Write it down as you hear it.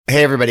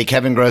Hey everybody,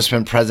 Kevin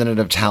Grossman, president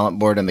of Talent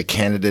Board and the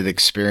Candidate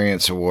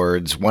Experience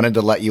Awards. Wanted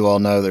to let you all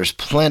know there's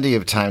plenty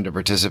of time to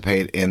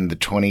participate in the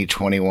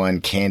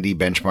 2021 CandEs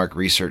Benchmark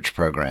Research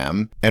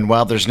Program. And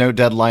while there's no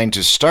deadline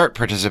to start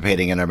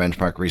participating in our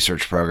Benchmark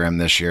Research Program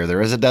this year,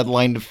 there is a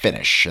deadline to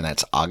finish, and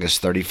that's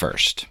August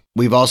 31st.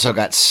 We've also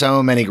got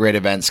so many great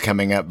events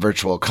coming up,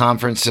 virtual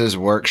conferences,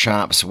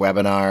 workshops,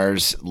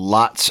 webinars,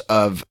 lots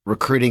of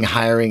recruiting,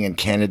 hiring, and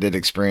candidate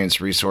experience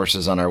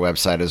resources on our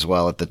website as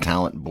well at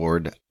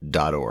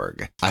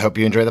thetalentboard.org. I hope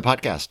you enjoy the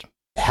podcast.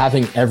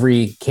 Having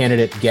every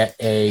candidate get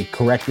a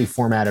correctly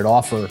formatted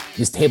offer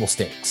is table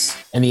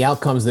stakes. And the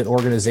outcomes that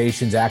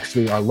organizations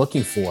actually are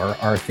looking for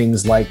are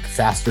things like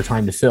faster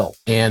time to fill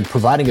and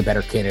providing a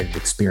better candidate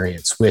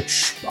experience,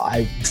 which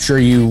I'm sure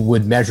you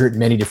would measure it in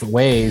many different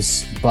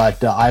ways,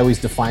 but I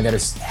always define that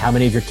as how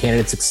many of your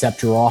candidates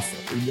accept your offer.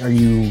 Are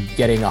you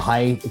getting a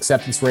high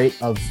acceptance rate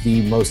of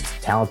the most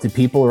talented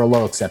people or a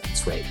low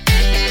acceptance rate?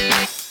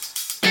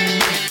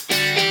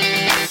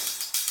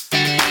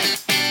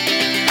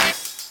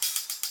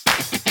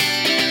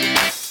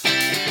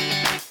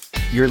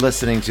 You're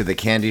listening to the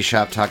Candy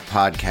Shop Talk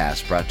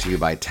podcast, brought to you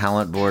by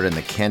Talent Board and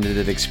the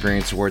Candidate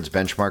Experience Awards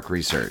Benchmark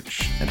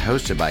Research, and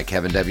hosted by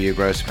Kevin W.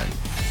 Grossman.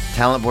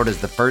 Talent Board is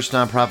the first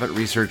nonprofit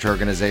research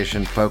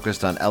organization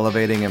focused on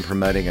elevating and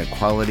promoting a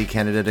quality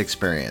candidate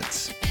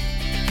experience.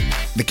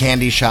 The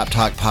Candy Shop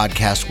Talk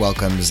podcast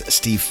welcomes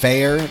Steve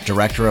Feyer,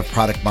 Director of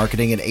Product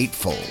Marketing at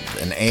Eightfold,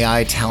 an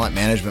AI talent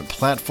management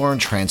platform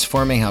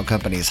transforming how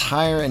companies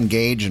hire,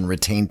 engage, and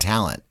retain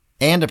talent,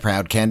 and a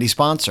proud Candy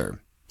sponsor.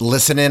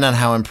 Listen in on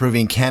how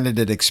improving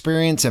candidate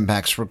experience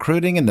impacts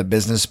recruiting and the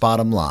business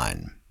bottom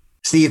line.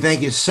 Steve,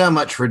 thank you so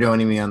much for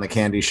joining me on the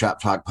Candy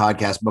Shop Talk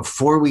podcast.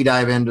 Before we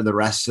dive into the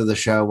rest of the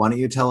show, why don't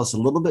you tell us a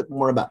little bit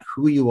more about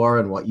who you are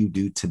and what you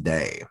do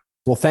today?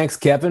 Well, thanks,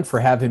 Kevin, for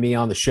having me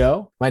on the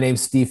show. My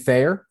name's Steve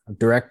Feyer. I'm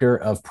Director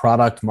of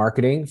Product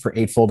Marketing for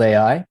Eightfold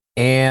AI.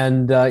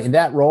 And in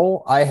that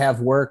role, I have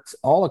worked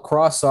all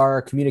across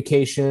our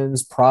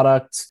communications,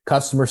 product,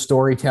 customer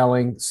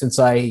storytelling since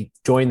I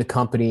joined the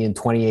company in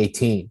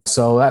 2018.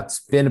 So that's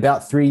been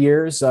about 3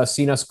 years,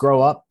 seen us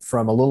grow up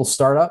from a little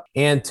startup.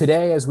 And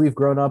today, as we've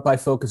grown up, I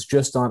focus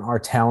just on our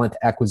talent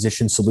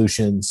acquisition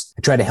solutions.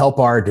 I try to help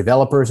our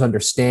developers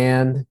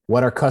understand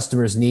what our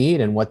customers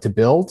need and what to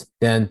build,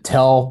 then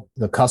tell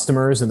the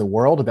customers and the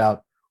world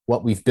about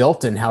what we've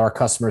built and how our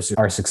customers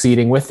are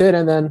succeeding with it,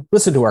 and then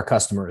listen to our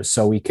customers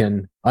so we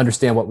can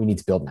understand what we need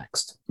to build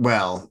next.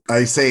 Well,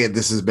 I say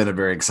this has been a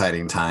very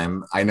exciting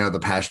time. I know the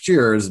past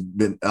year has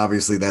been,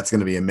 obviously that's going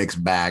to be a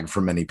mixed bag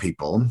for many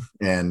people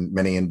and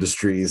many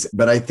industries.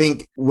 But I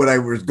think what I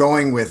was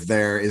going with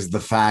there is the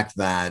fact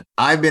that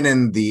I've been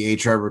in the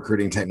HR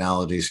recruiting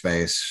technology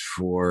space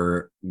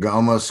for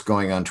almost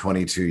going on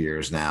 22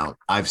 years now.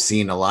 I've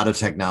seen a lot of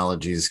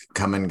technologies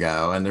come and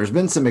go, and there's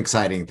been some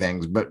exciting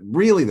things, but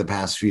really the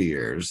past few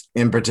years,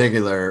 in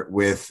particular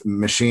with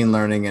machine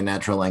learning and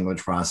natural language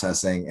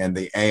processing and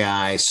the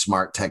AI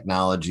smart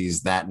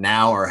technologies that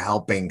now are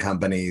helping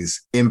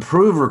companies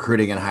improve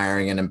recruiting and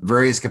hiring in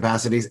various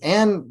capacities.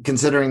 And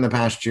considering the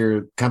past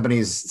year,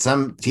 companies,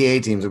 some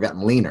TA teams have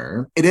gotten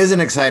leaner. It is an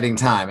exciting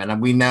time.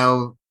 And we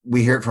know,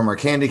 we hear it from our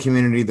Candy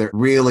community, they're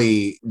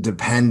really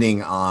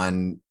depending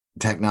on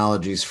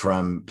technologies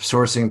from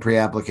sourcing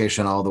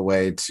pre-application all the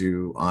way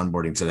to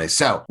onboarding today.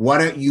 So why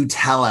don't you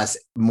tell us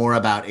more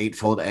about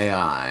Eightfold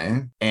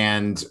AI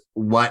and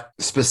what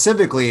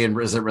specifically,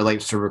 as it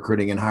relates to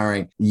recruiting and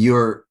hiring,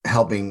 you're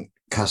helping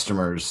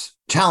customers,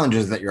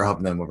 challenges that you're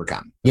helping them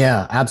overcome?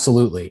 Yeah,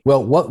 absolutely.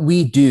 Well, what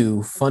we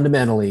do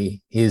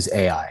fundamentally is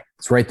AI.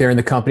 It's right there in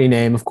the company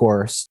name, of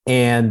course.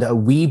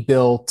 And we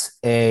built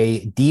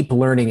a deep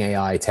learning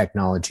AI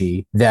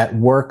technology that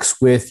works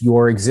with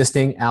your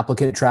existing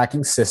applicant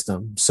tracking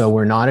system. So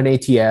we're not an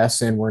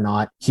ATS and we're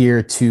not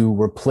here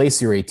to replace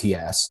your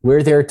ATS.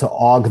 We're there to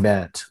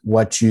augment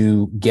what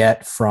you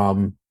get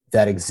from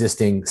that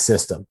existing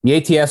system. The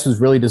ATS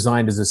was really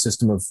designed as a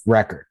system of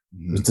record.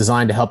 It was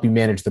designed to help you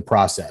manage the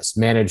process,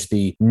 manage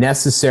the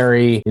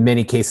necessary, in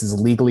many cases,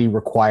 legally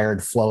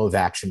required flow of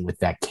action with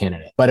that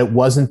candidate. But it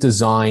wasn't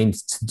designed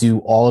to do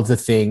all of the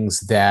things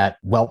that,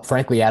 well,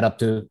 frankly, add up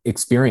to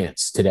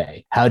experience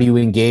today. How do you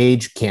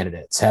engage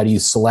candidates? How do you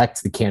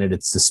select the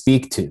candidates to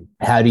speak to?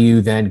 How do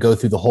you then go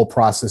through the whole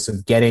process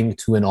of getting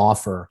to an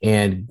offer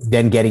and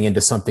then getting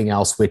into something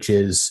else, which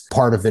is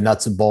part of the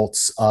nuts and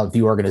bolts of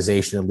the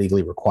organization and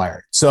legally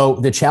required? So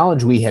the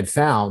challenge we had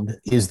found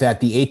is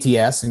that the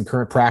ATS and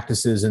current practices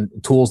and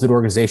tools that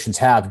organizations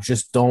have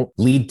just don't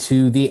lead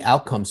to the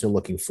outcomes they're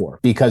looking for,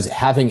 because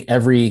having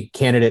every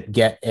candidate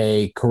get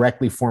a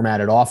correctly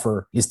formatted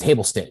offer is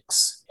table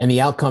stakes. And the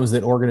outcomes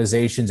that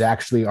organizations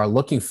actually are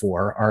looking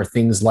for are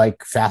things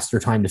like faster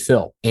time to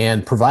fill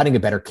and providing a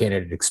better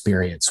candidate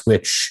experience,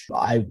 which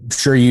I'm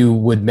sure you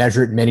would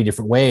measure it in many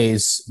different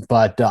ways.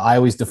 But I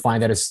always define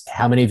that as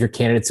how many of your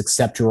candidates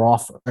accept your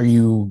offer. Are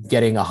you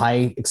getting a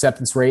high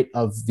acceptance rate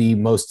of the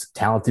most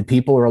talented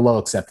people or a low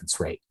acceptance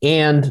rate?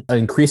 And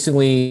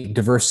increasingly,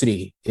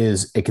 diversity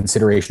is a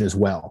consideration as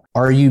well.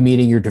 Are you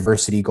meeting your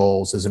diversity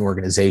goals as an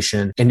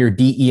organization and your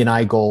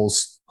DE&I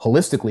goals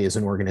holistically as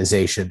an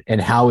organization? And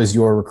how is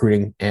your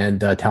recruiting and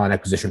talent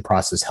acquisition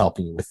process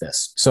helping you with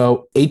this?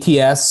 So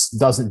ATS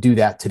doesn't do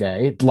that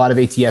today. A lot of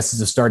ATSs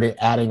have started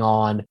adding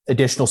on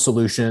additional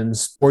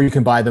solutions, or you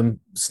can buy them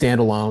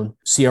standalone,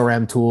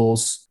 CRM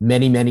tools,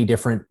 many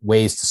different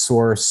ways to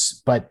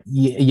source, but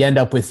you end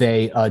up with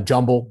a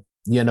jumble.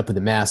 You end up with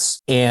a mess.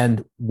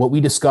 And what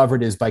we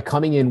discovered is by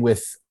coming in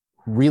with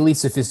really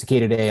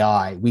sophisticated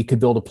AI, we could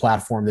build a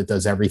platform that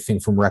does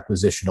everything from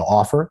requisition to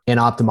offer and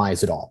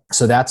optimize it all.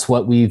 So that's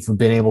what we've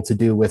been able to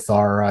do with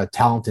our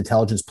talent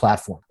intelligence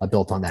platform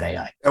built on that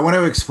AI. I want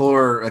to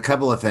explore a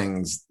couple of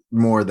things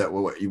more that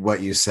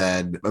what you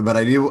said, but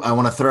I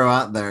want to throw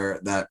out there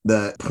that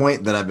the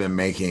point that I've been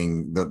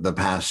making the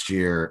past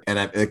year, and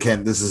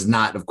again, this is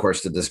not, of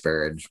course, to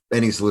disparage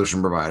any solution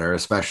provider,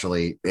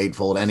 especially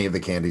Eightfold, any of the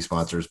CandEs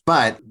sponsors,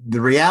 but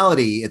the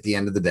reality at the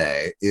end of the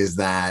day is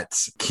that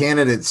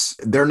candidates,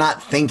 they're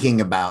not thinking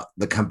about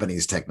the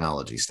company's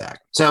technology stack.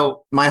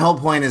 So my whole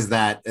point is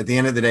that at the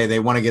end of the day, they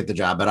want to get the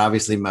job, but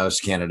obviously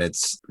most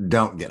candidates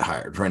don't get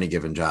hired for any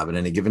given job at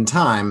any given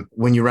time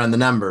when you run the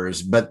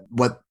numbers. But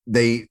what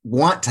they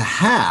want to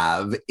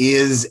have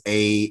is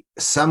a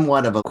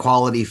somewhat of a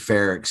quality,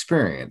 fair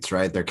experience,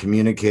 right? They're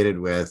communicated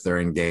with, they're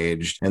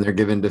engaged, and they're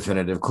given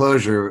definitive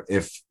closure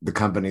if the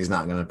company's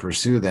not going to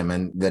pursue them.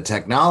 And the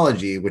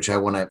technology, which I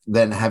want to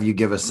then have you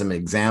give us some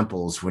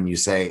examples when you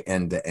say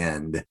end to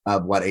end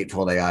of what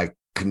Eightfold AI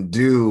can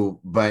do,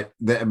 but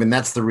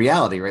that's the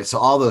reality, right? So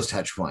all those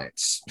touch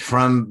points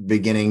from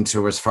beginning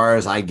to as far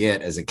as I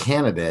get as a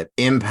candidate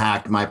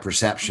impact my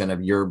perception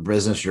of your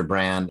business, your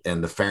brand,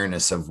 and the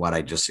fairness of what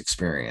I just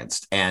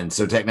experienced. And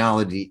so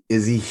technology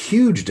is a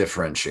huge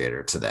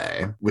differentiator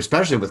today,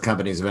 especially with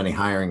companies of any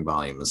hiring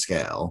volume and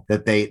scale,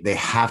 that they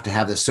have to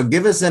have this. So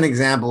give us an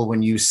example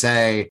when you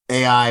say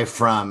AI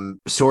from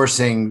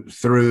sourcing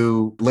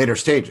through later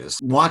stages.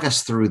 Walk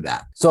us through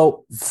that.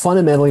 So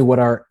fundamentally, what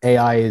our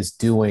AI is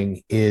doing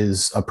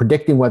is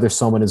predicting whether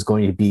someone is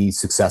going to be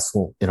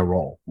successful in a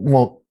role.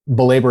 Won't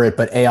belabor it,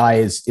 but AI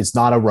is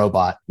not a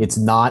robot. It's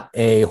not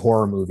a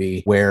horror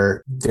movie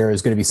where there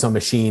is going to be some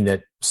machine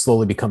that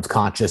slowly becomes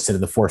conscious and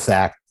in the fourth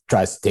act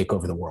tries to take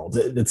over the world.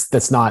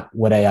 That's not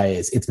what AI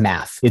is. It's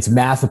math. It's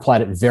math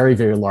applied at very,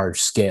 very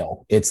large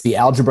scale. It's the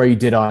algebra you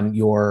did on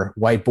your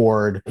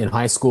whiteboard in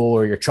high school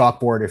or your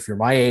chalkboard if you're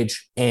my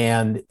age,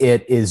 and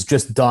it is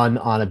just done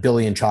on a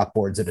billion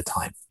chalkboards at a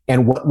time.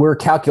 And what we're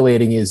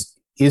calculating is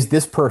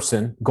this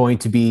person going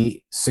to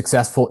be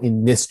successful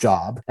in this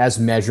job as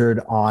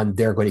measured on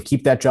they're going to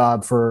keep that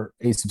job for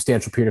a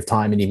substantial period of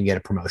time and even get a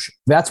promotion?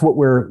 That's what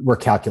we're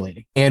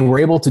calculating. And we're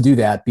able to do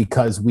that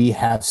because we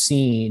have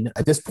seen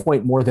at this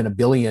point more than 1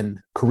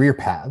 billion career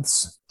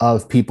paths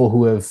of people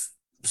who have,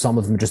 some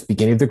of them just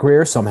beginning of their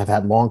career, some have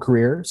had long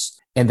careers,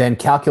 and then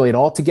calculate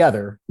all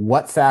together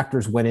what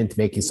factors went into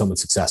making someone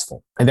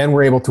successful. And then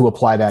we're able to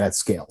apply that at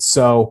scale.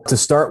 So to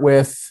start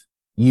with,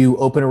 you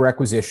open a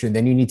requisition,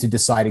 then you need to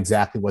decide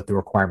exactly what the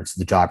requirements of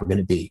the job are going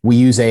to be. We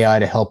use AI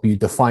to help you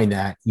define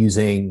that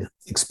using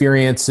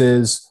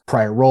experiences,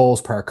 prior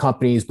roles, prior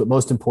companies, but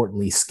most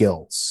importantly,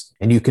 skills.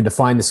 And you can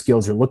define the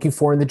skills you're looking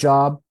for in the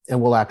job,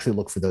 and we'll actually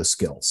look for those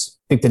skills.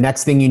 I think the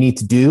next thing you need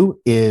to do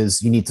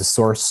is you need to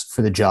source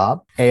for the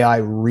job. AI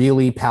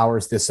really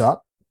powers this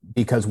up,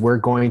 because we're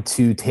going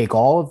to take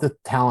all of the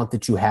talent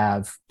that you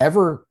have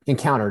ever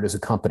encountered as a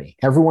company,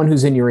 everyone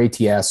who's in your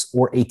ATS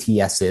or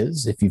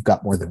ATSs, if you've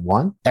got more than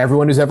one,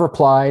 everyone who's ever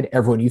applied,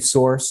 everyone you've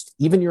sourced,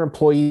 even your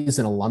employees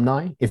and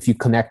alumni, if you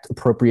connect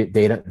appropriate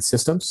data and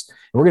systems.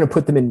 And we're going to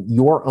put them in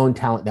your own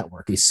talent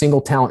network, a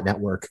single talent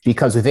network,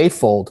 because with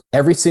Eightfold,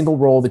 every single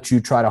role that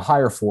you try to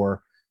hire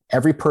for,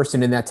 every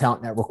person in that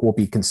talent network will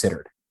be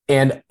considered.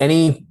 And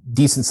any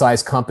decent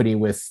sized company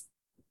with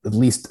at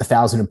least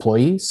 1,000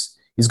 employees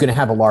is going to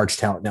have a large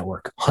talent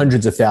network,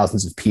 hundreds of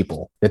thousands of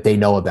people that they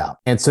know about.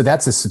 And so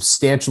that's a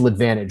substantial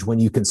advantage when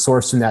you can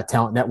source from that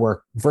talent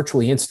network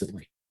virtually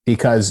instantly,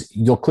 because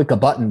you'll click a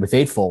button with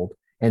Eightfold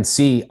and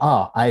see,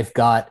 I've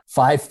got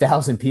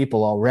 5,000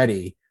 people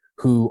already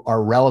who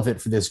are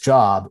relevant for this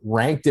job,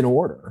 ranked in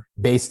order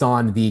based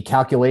on the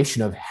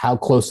calculation of how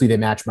closely they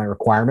match my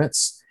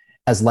requirements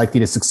as likely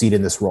to succeed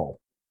in this role.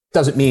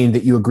 Doesn't mean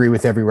that you agree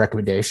with every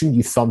recommendation.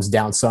 You thumbs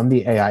down some,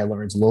 the AI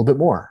learns a little bit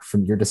more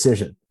from your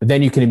decision. But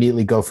then you can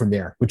immediately go from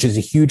there, which is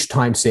a huge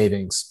time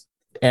savings.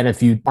 And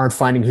if you aren't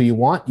finding who you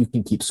want, you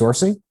can keep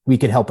sourcing. We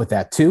can help with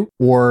that too,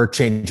 or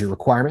change your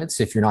requirements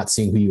if you're not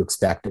seeing who you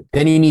expected.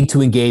 Then you need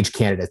to engage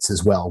candidates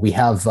as well. We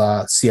have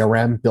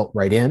CRM built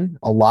right in.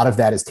 A lot of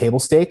that is table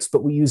stakes,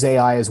 but we use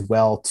AI as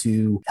well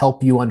to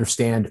help you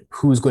understand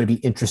who's going to be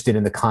interested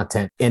in the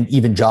content and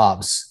even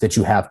jobs that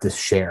you have to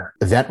share.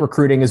 Event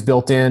recruiting is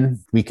built in.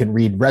 We can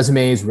read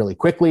resumes really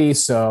quickly.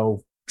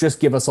 So just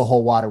give us a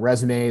whole wad of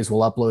resumes.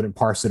 We'll upload and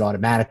parse it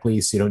automatically,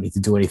 so you don't need to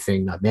do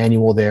anything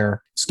manual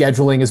there.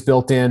 Scheduling is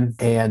built in,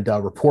 and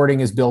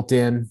reporting is built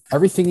in.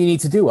 Everything you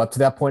need to do up to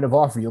that point of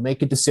offer. You'll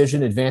make a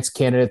decision, advance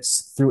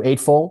candidates through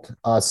Eightfold,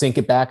 sync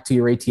it back to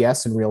your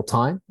ATS in real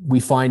time. We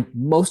find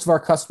most of our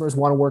customers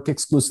want to work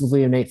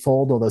exclusively in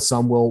Eightfold, although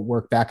some will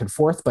work back and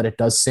forth, but it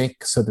does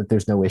sync so that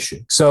there's no issue.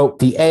 So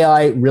the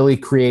AI really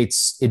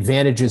creates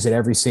advantages at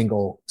every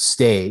single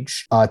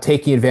stage,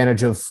 taking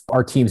advantage of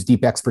our team's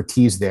deep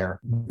expertise there.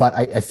 But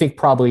I think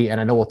probably, and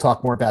I know we'll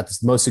talk more about this,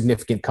 the most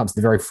significant comes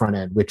the very front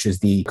end, which is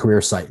the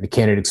career site, the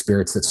candidate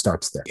experience that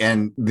starts there.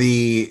 And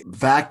the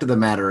fact of the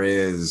matter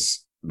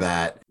is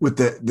that with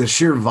the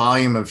sheer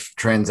volume of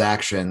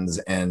transactions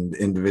and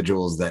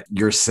individuals that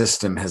your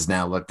system has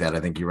now looked at, I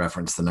think you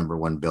referenced the number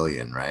 1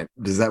 billion, right?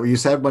 Is that what you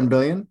said? 1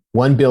 billion?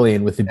 1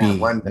 billion with a B.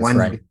 That's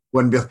right.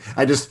 1 billion.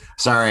 I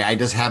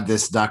just have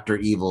this Dr.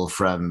 Evil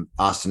from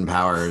Austin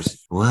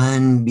Powers.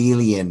 1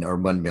 billion or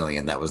 1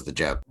 million. That was the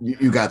joke.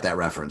 You got that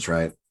reference,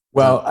 right?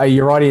 Well,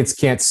 your audience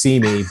can't see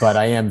me, but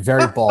I am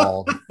very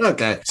bald.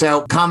 Okay.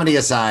 So comedy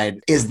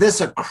aside, is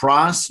this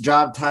across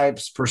job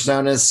types,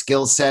 personas,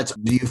 skill sets?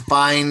 Do you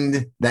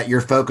find that you're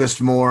focused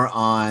more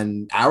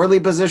on hourly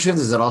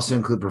positions? Does it also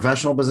include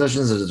professional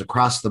positions? Is it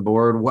across the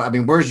board? I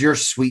mean, where's your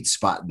sweet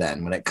spot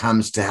then when it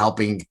comes to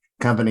helping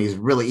companies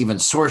really even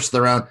source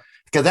their own?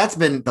 Because that's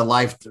been the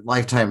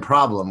lifetime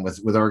problem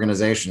with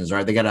organizations,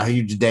 right? They got a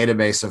huge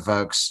database of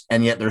folks,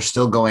 and yet they're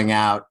still going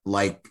out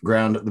like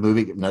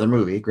another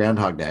movie,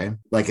 Groundhog Day.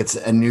 Like it's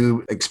a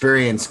new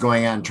experience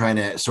going out and trying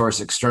to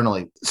source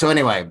externally. So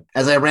anyway,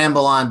 as I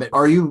ramble on, but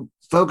are you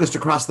focused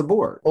across the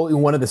board? Well,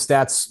 one of the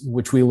stats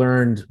which we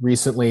learned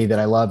recently that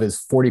I love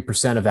is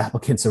 40% of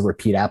applicants are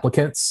repeat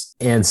applicants.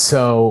 And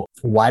so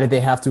why did they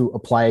have to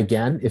apply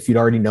again? If you'd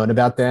already known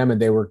about them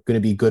and they were going to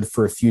be good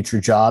for a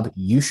future job,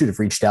 you should have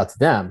reached out to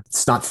them.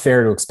 It's not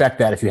fair to expect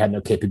that if you had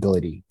no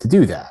capability to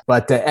do that.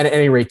 But at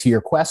any rate, to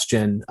your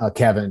question,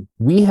 Kevin,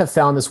 we have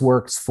found this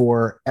works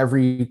for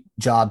every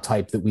job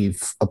type that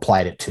we've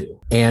applied it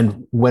to.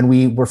 And when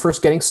we were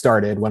first getting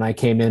started, when I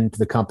came into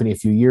the company a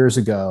few years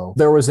ago,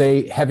 there was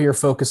a heavier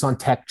focus on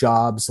tech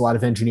jobs, a lot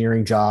of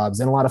engineering jobs,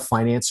 and a lot of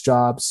finance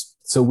jobs.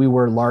 So we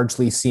were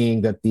largely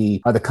seeing that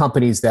the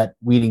companies that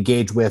we'd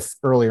engaged with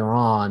earlier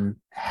on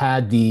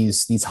had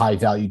these high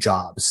value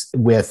jobs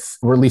with,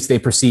 or at least they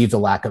perceived a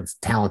lack of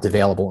talent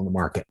available in the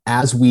market.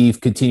 As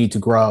we've continued to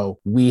grow,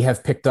 we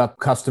have picked up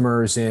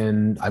customers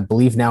in, I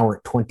believe now we're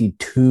at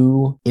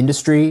 22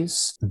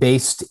 industries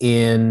based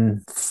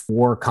in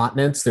 4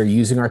 continents. They're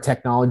using our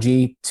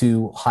technology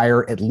to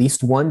hire at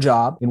least one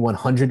job in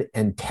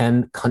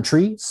 110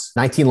 countries,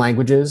 19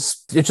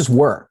 languages. It just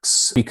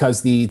works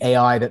because the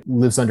AI that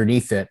lives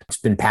underneath it, it's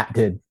been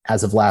patented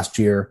as of last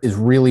year, is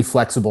really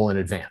flexible and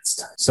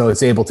advanced. So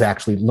it's able to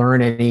actually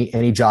learn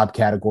any job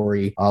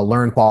category,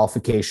 learn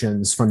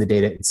qualifications from the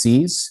data it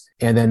sees,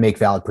 and then make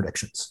valid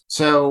predictions.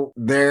 So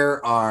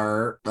there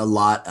are a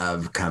lot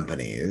of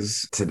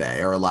companies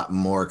today, or a lot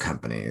more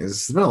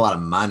companies. There's been a lot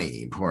of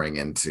money pouring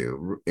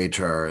into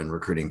HR and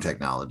recruiting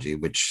technology,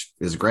 which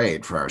is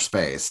great for our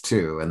space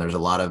too. And there's a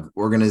lot of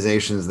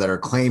organizations that are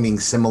claiming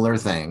similar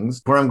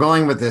things. Where I'm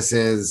going with this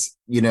is,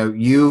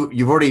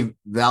 you've already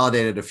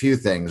validated a few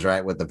things,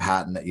 right? With the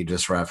patent that you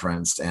just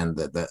referenced and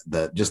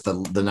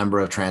the number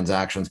of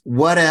transactions.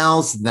 What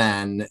else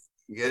then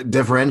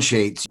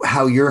differentiates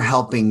how you're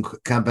helping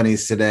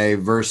companies today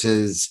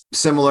versus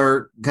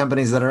similar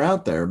companies that are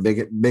out there,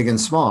 big and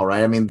small,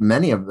 right? I mean,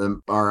 many of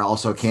them are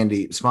also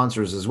CandEs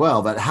sponsors as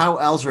well, but how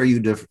else are you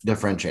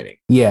differentiating?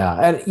 Yeah.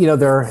 And,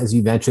 as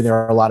you mentioned, there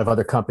are a lot of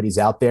other companies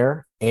out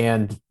there,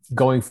 and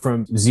going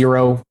from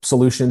zero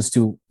solutions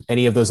to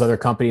any of those other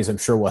companies, I'm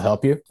sure will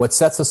help you. What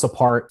sets us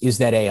apart is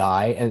that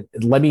AI. And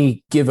let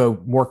me give a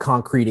more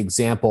concrete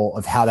example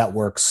of how that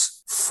works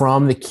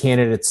from the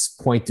candidate's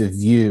point of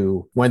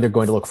view when they're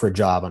going to look for a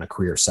job on a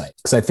career site.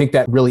 Because I think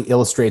that really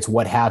illustrates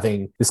what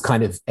having this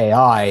kind of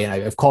AI, and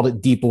I've called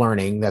it deep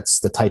learning, that's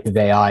the type of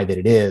AI that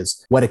it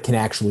is, what it can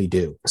actually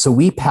do. So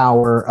we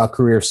power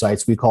career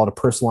sites. We call it a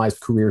personalized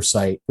career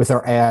site with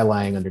our AI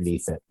lying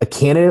underneath it. A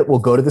candidate will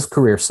go to this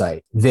career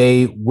site.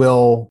 They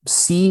will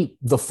see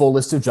the full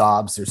list of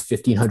jobs. There's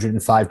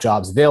 1,505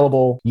 jobs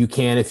available. You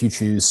can, if you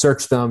choose,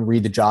 search them,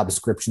 read the job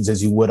descriptions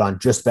as you would on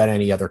just about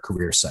any other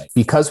career site.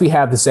 Because we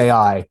have this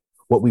AI,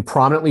 what we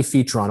prominently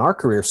feature on our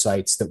career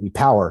sites that we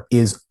power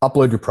is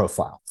upload your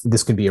profile.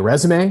 This can be a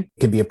resume, it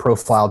can be a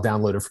profile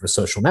downloaded from a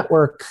social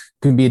network,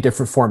 it can be in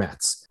different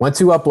formats. Once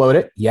you upload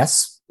it,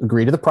 yes,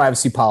 agree to the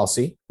privacy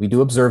policy. We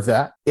do observe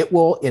that. It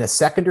will, in a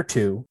second or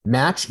two,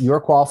 match your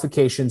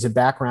qualifications and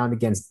background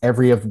against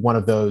every one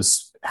of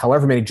those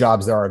however many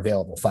jobs there are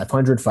available,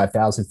 500,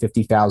 5,000,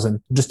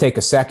 50,000. Just take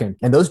a second,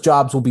 and those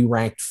jobs will be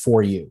ranked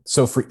for you.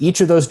 So for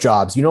each of those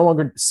jobs, you no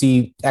longer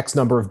see X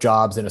number of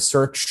jobs in a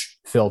search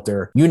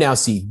filter. You now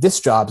see this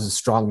job is a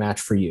strong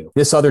match for you.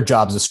 This other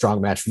job is a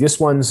strong match for you. This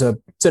one's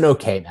it's an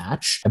okay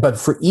match. But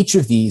for each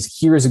of these,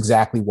 here's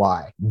exactly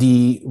why.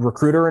 The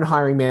recruiter and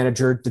hiring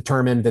manager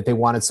determined that they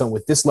wanted someone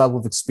with this level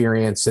of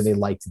experience and they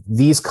liked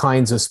these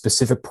kinds of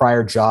specific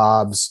prior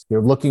jobs.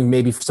 They're looking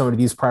maybe for some of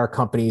these prior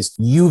companies.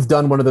 You've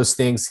done one of those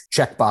things,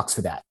 checkbox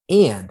for that.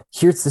 And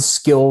here's the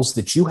skills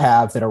that you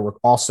have that are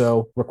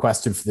also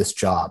requested for this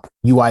job.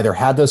 You either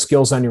have those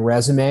skills on your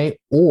resume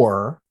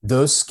or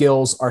those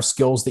skills are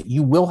skills that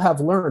you will have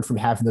learned from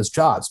having those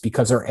jobs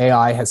because our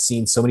AI has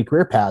seen so many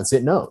career paths,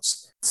 it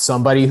knows.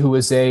 Somebody who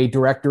is a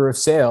director of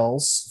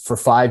sales for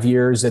 5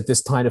 years at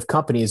this kind of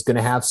company is going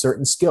to have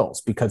certain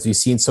skills because we've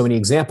seen so many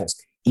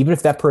examples, even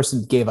if that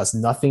person gave us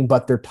nothing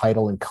but their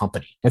title and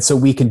company. And so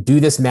we can do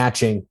this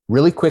matching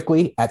really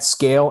quickly at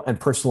scale and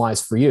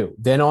personalized for you.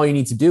 Then all you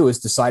need to do is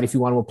decide if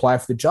you want to apply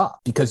for the job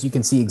because you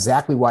can see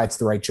exactly why it's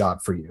the right job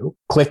for you.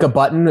 Click a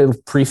button, it'll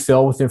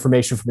pre-fill with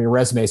information from your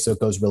resume so it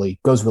goes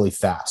really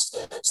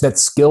fast. So that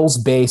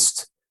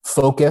skills-based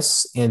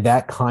focus and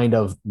that kind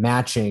of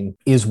matching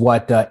is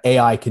what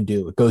AI can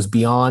do. It goes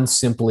beyond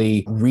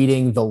simply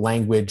reading the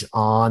language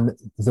on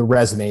the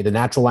resume. The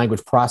natural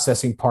language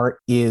processing part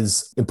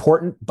is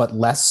important, but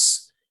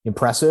less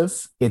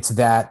impressive. It's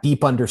that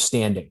deep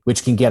understanding,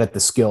 which can get at the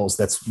skills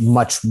that's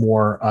much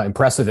more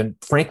impressive and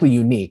frankly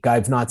unique.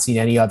 I've not seen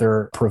any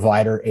other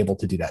provider able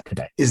to do that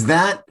today.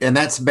 And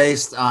that's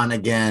based on,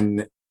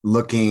 again,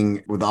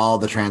 looking with all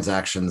the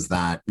transactions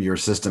that your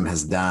system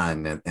has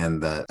done and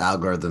the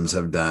algorithms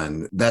have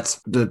done, that's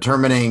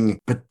determining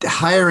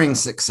hiring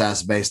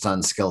success based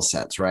on skill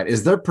sets, right?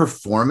 Is there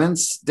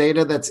performance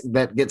data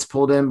that gets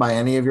pulled in by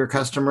any of your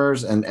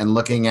customers and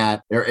looking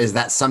at, or is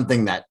that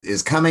something that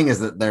is coming? Is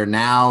that they're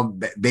now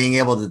being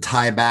able to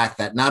tie back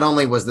that not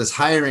only was this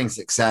hiring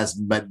success,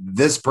 but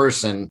this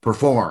person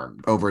performed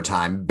over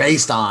time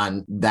based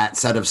on that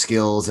set of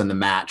skills and the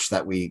match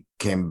that we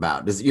came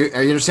about? Are you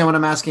understand what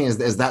I'm asking?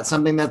 Is that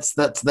something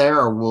that's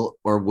there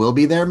or will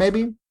be there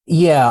maybe?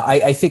 Yeah,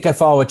 I think I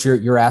follow what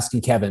you're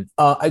asking, Kevin.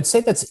 I'd say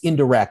that's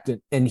indirect,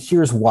 and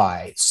here's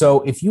why.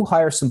 So if you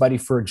hire somebody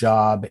for a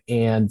job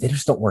and they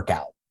just don't work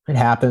out, it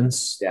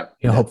happens. Yeah.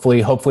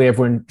 Hopefully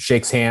everyone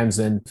shakes hands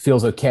and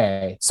feels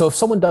okay. So if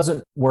someone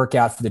doesn't work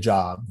out for the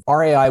job,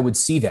 our AI would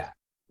see that.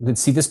 We could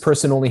see this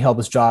person only held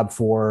this job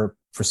for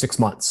 6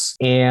 months.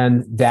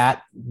 And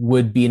that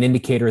would be an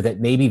indicator that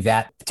maybe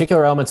that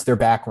particular elements of their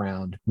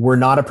background were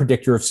not a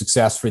predictor of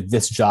success for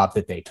this job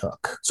that they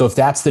took. So if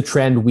that's the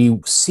trend we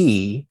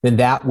see, then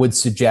that would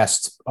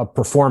suggest a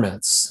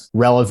performance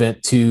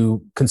relevant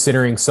to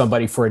considering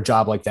somebody for a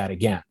job like that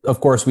again. Of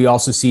course, we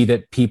also see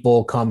that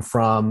people come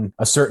from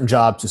a certain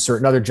job to a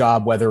certain other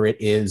job, whether it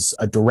is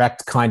a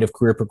direct kind of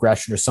career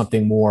progression or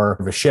something more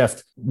of a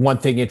shift. One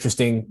thing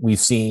interesting we've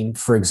seen,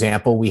 for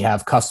example, we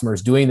have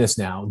customers doing this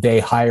now. They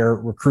hire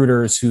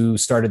recruiters who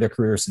started their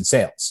careers in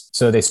sales.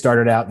 So they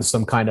started out in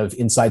some kind of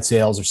inside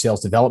sales or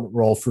sales development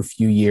role for a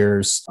few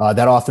years.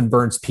 That often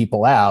burns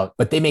people out,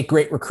 but they make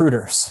great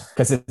recruiters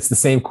because it's the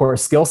same core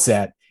skill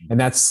set.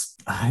 And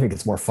I think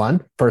it's more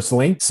fun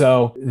personally.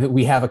 So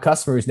we have a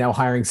customer who's now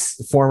hiring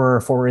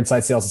former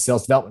inside sales and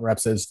sales development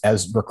reps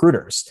as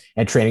recruiters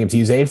and training them to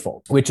use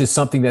Eightfold, which is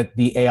something that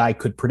the AI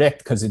could predict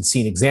because it's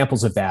seen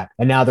examples of that.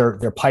 And now they're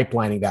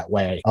pipelining that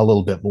way a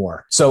little bit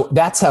more. So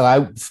that's how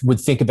I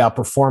would think about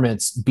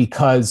performance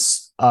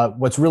because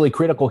what's really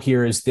critical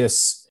here is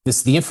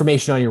the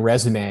information on your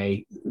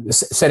resume,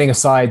 setting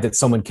aside that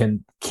someone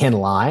can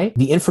lie,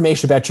 the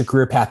information about your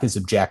career path is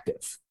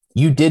objective.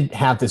 You did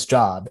have this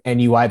job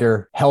and you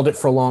either held it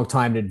for a long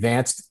time and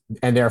advanced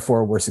and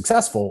therefore were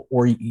successful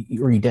or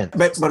you didn't.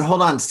 But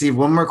hold on, Steve,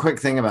 one more quick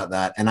thing about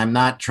that. And I'm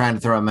not trying to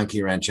throw a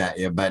monkey wrench at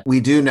you, but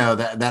we do know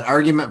that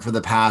argument for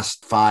the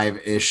past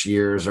 5-ish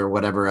years or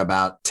whatever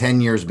about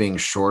 10 years being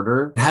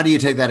shorter. How do you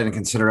take that into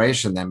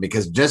consideration then?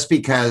 Because just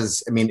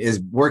because, is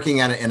working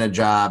in a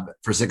job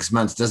for 6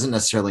 months doesn't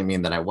necessarily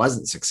mean that I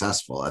wasn't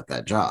successful at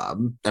that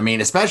job.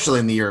 Especially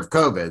in the year of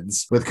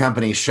COVIDs with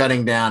companies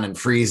shutting down and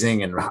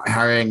freezing and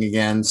hiring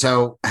again.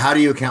 So how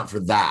do you account for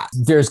that?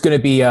 There's going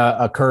to be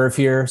a curve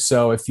here.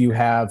 So if you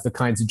have the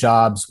kinds of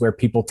jobs where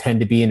people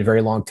tend to be in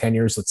very long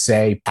tenures, let's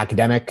say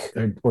academic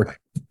or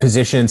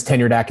positions,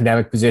 tenured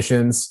academic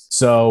positions.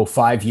 So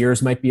 5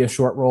 years might be a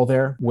short role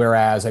there.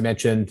 Whereas I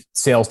mentioned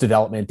sales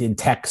development, in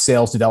tech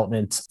sales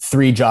development,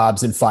 3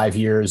 jobs in 5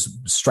 years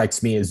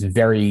strikes me as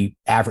very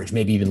average,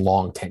 maybe even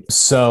long tenure.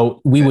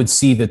 So we would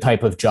see the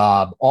type of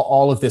job,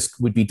 all of this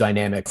would be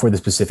dynamic for the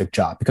specific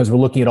job because we're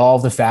looking at all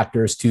of the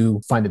factors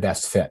to find the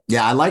best fit.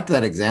 Yeah, I liked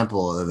that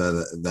example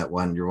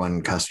of your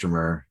one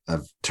customer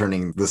of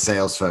turning the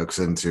sales folks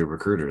into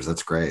recruiters.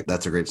 That's great.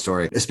 That's a great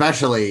story,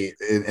 especially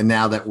and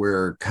now that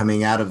we're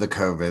coming out of the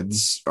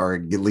COVIDs or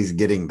at least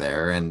getting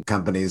there and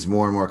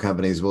more and more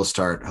companies will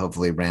start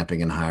hopefully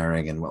ramping and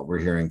hiring and what we're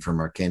hearing from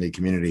our Candid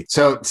community.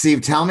 So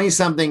Steve, tell me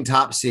something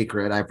top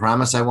secret. I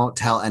promise I won't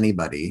tell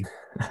anybody.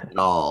 at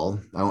all.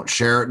 I won't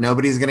share it.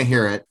 Nobody's going to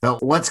hear it.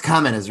 But what's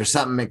coming? Is there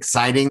something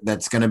exciting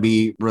that's going to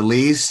be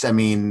released? I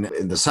mean,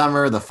 in the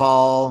summer, the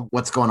fall,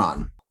 what's going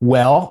on?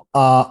 Well,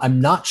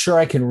 I'm not sure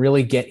I can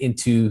really get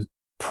into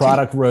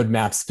product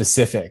roadmap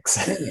specifics.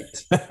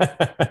 All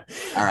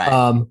right.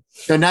 um,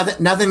 So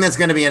nothing that's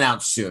going to be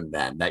announced soon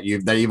then that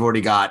you've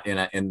already got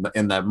in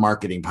the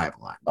marketing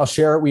pipeline. I'll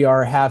share it. We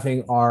are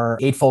having our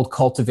Eightfold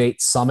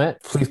Cultivate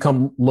Summit. Please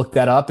come look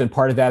that up. And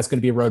part of that is going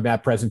to be a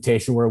roadmap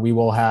presentation where we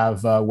will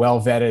have well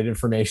vetted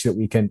information that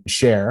we can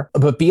share.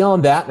 But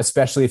beyond that,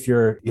 especially if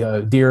you're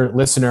a dear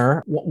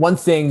listener, one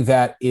thing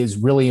that is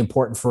really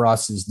important for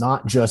us is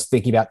not just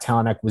thinking about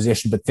talent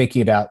acquisition, but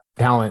thinking about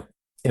talent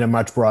in a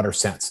much broader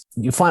sense.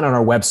 You find on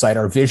our website,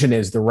 our vision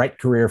is the right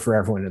career for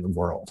everyone in the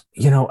world.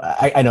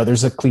 I know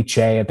there's a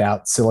cliche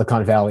about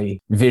Silicon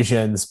Valley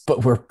visions,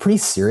 but we're pretty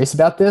serious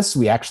about this.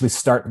 We actually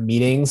start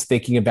meetings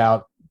thinking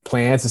about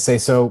plans to say,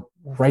 so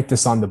write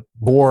this on the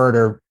board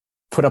or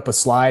put up a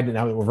slide, and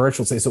now we're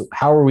virtual, say, so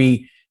how are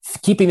we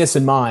keeping this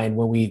in mind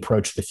when we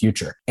approach the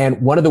future?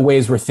 And one of the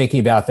ways we're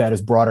thinking about that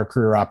is broader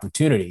career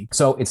opportunity.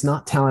 So it's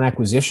not talent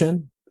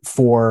acquisition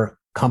for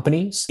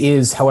companies,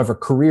 is, however,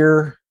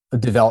 career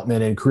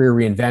development and career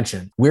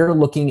reinvention. We're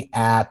looking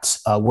at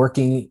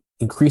working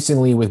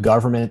increasingly with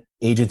government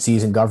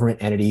agencies and government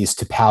entities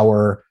to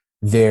power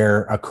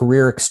their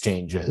career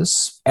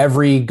exchanges.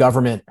 Every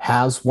government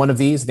has one of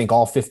these. I think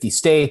all 50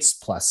 states,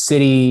 plus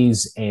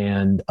cities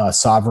and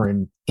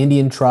sovereign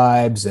Indian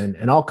tribes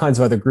and all kinds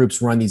of other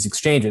groups run these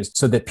exchanges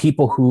so that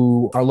people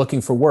who are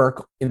looking for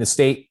work in the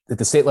state, at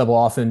the state level,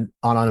 often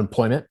on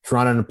unemployment. If you're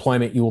on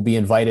unemployment, you will be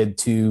invited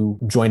to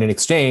join an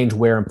exchange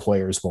where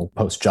employers will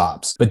post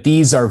jobs. But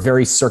these are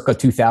very circa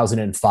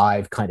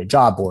 2005 kind of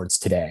job boards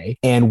today.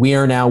 And we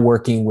are now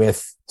working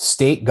with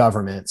state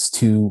governments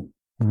to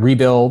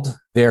rebuild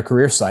their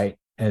career site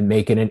and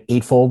make it an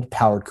eightfold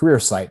powered career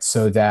site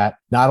so that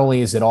not only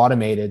is it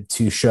automated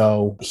to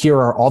show here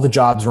are all the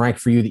jobs ranked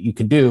for you that you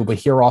can do, but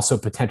here are also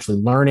potentially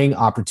learning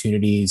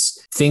opportunities,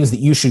 things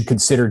that you should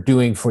consider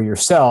doing for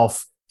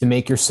yourself to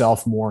make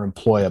yourself more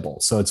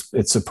employable. So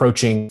it's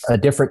approaching a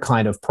different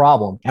kind of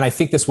problem. And I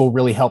think this will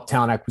really help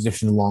talent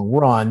acquisition in the long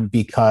run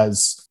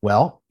because,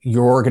 well,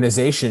 your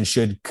organization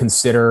should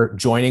consider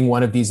joining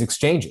one of these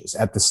exchanges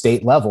at the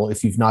state level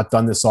if you've not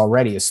done this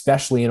already,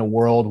 especially in a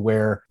world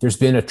where there's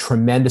been a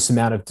tremendous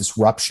amount of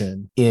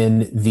disruption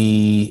in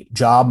the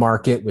job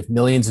market with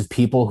millions of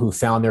people who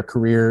found their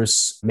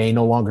careers may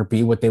no longer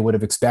be what they would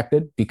have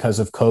expected because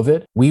of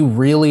COVID. We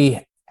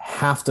really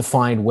have to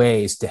find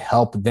ways to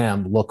help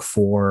them look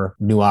for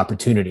new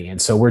opportunity. And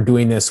so we're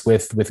doing this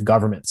with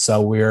government.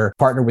 So we're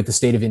partnered with the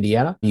state of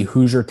Indiana. The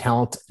Hoosier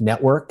Talent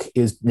Network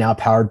is now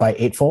powered by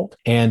Eightfold.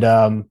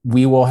 And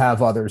we will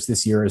have others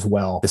this year as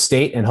well, the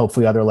state and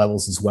hopefully other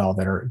levels as well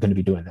that are going to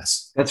be doing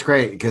this. That's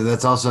great because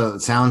that's also,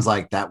 it sounds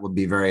like that would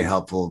be very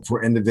helpful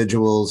for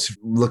individuals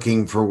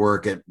looking for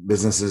work at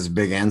businesses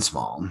big and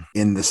small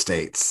in the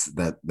states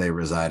that they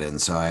reside in.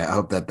 So I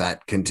hope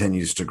that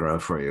continues to grow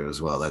for you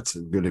as well. That's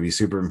going to be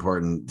super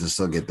important to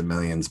still get the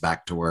millions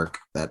back to work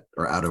that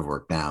are out of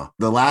work now.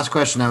 The last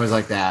question I always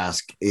like to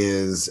ask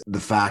is the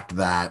fact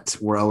that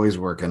we're always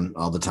working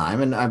all the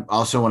time. And I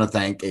also want to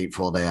thank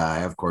Eightfold AI,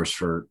 of course,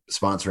 for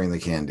sponsoring the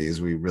CandEs.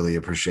 We really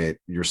appreciate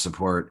your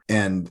support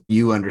and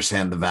you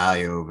understand the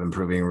value of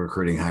improving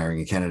recruiting, hiring,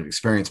 and candidate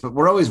experience. But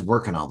we're always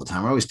working all the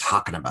time. We're always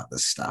talking about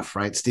this stuff,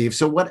 right, Steve?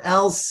 So what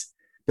else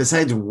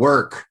besides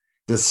work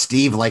does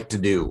Steve like to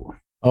do?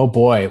 Oh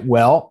boy.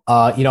 Well,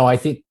 I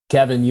think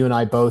Kevin, you and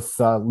I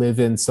both live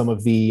in some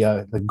of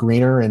the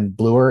greener and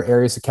bluer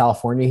areas of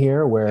California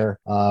here, where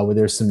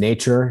there's some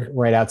nature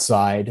right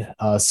outside.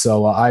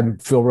 So I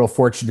feel real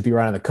fortunate to be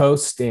right on the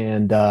coast,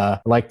 and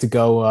like to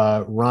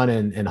go run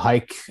and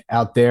hike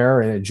out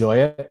there and enjoy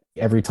it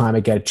every time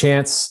I get a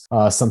chance.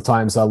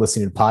 Sometimes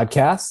listening to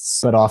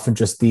podcasts, but often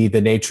just the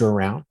nature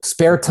around.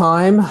 Spare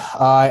time,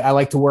 I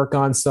like to work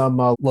on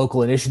some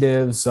local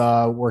initiatives,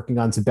 working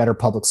on some better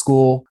public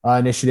school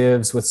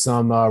initiatives with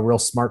some real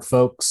smart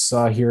folks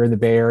here in the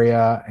Bay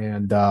Area,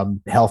 and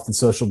health and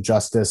social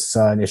justice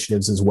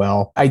initiatives as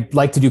well. I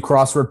like to do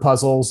crossword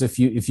puzzles. If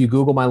you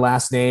Google my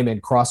last name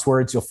and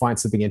crosswords, you'll find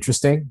something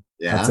interesting.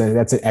 Yeah,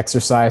 that's an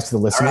exercise to the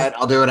listener. All right,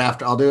 I'll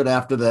do it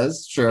after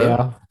this. Sure,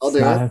 yeah, I'll do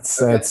it.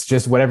 It's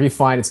just whatever you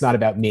find. It's not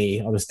about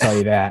me. I'll just tell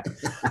you that.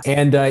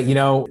 And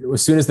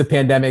as soon as the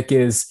pandemic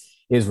is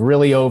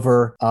really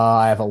over,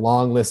 I have a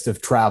long list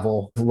of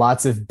travel,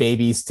 lots of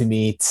babies to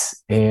meet,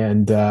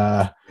 and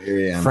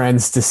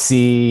friends to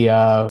see,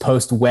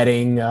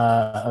 post-wedding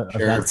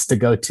events to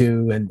go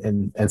to,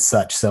 and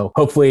such. So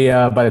hopefully,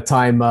 by the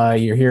time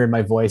you're hearing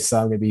my voice,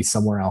 I'm going to be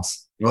somewhere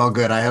else. Well,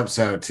 good. I hope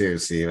so too,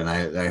 Steve. And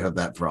I hope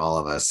that for all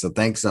of us. So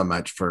thanks so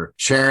much for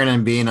sharing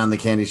and being on the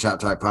Candy Shop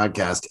Talk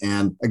podcast.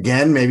 And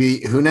again,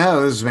 maybe, who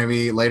knows,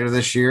 maybe later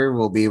this year,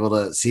 we'll be able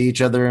to see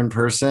each other in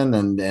person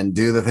and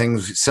do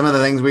some of the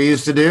things we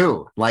used to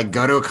do, like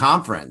go to a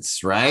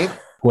conference, right?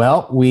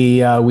 Well,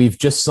 we've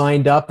just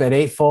signed up at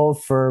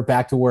Eightfold for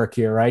back to work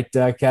here, right,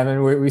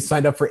 Kevin? We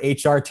signed up for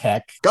HR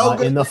Tech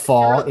in the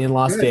fall in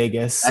Las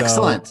Vegas. So,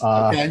 excellent.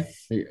 Okay.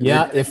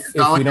 Yeah, if we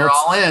don't, you're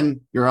all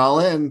in. You're all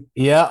in.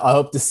 Yeah, I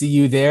hope to see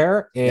you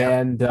there,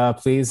 and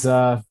please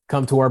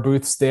come to our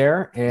booths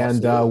there,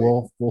 and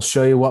we'll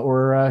show you what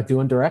we're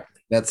doing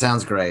directly. That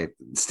sounds great,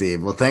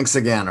 Steve. Well, thanks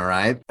again. All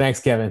right. Thanks,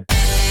 Kevin.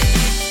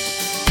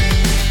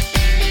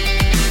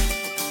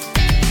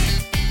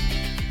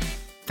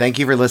 Thank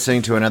you for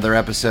listening to another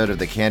episode of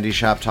the Candy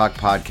Shop Talk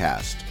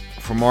podcast.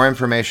 For more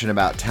information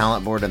about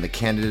Talent Board and the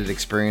Candidate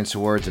Experience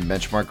Awards and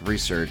benchmark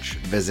research,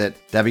 visit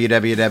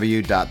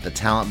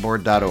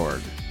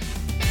www.thetalentboard.org.